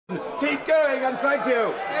Keep going, and thank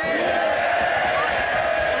you.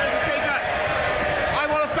 Mr. Speaker, I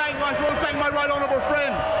want to thank my right honourable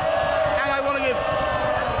friend, and I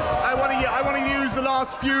want to use the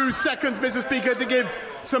last few seconds, Mr. Speaker, to give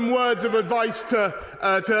some words of advice to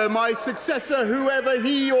my successor, whoever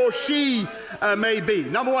he or she may be.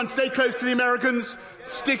 Number one, stay close to the Americans,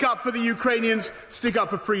 stick up for the Ukrainians, stick up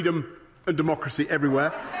for freedom and democracy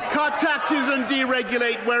everywhere. Cut taxes and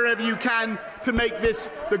deregulate wherever you can to make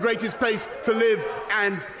this the greatest place to live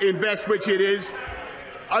and invest, which it is.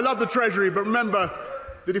 I love the Treasury, but remember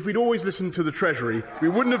that if we'd always listened to the Treasury, we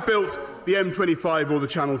wouldn't have built the M25 or the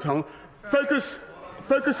Channel Tunnel. Focus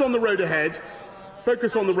on the road ahead.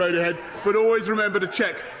 Focus on the road ahead, but always remember to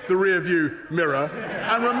check the rear-view mirror.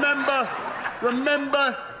 And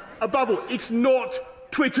remember, above all, it's not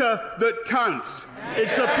Twitter that counts.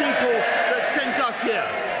 It's the people that sent us here.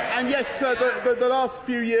 And yes, the last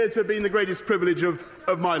few years have been the greatest privilege of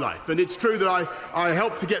my life. And it's true that I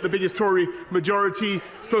helped to get the biggest Tory majority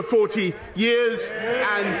for 40 years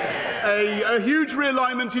and a huge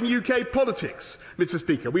realignment in UK politics, Mr.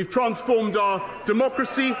 Speaker. We've transformed our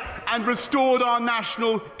democracy and restored our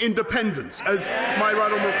national independence, as my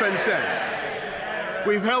right honourable friend says.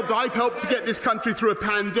 I've helped to get this country through a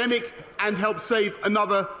pandemic and helped save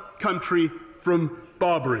another country from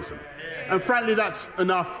barbarism. And frankly, that's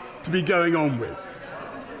enough to be going on with.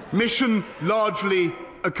 Mission largely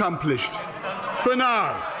accomplished. For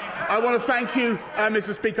now, I want to thank you,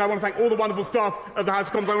 Mr. Speaker. I want to thank all the wonderful staff of the House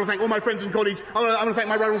of Commons. I want to thank all my friends and colleagues. I want to thank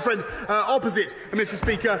my right honourable friend opposite, Mr.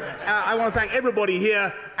 Speaker. I want to thank everybody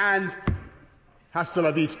here, and hasta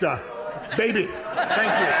la vista, baby.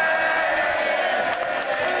 Thank you.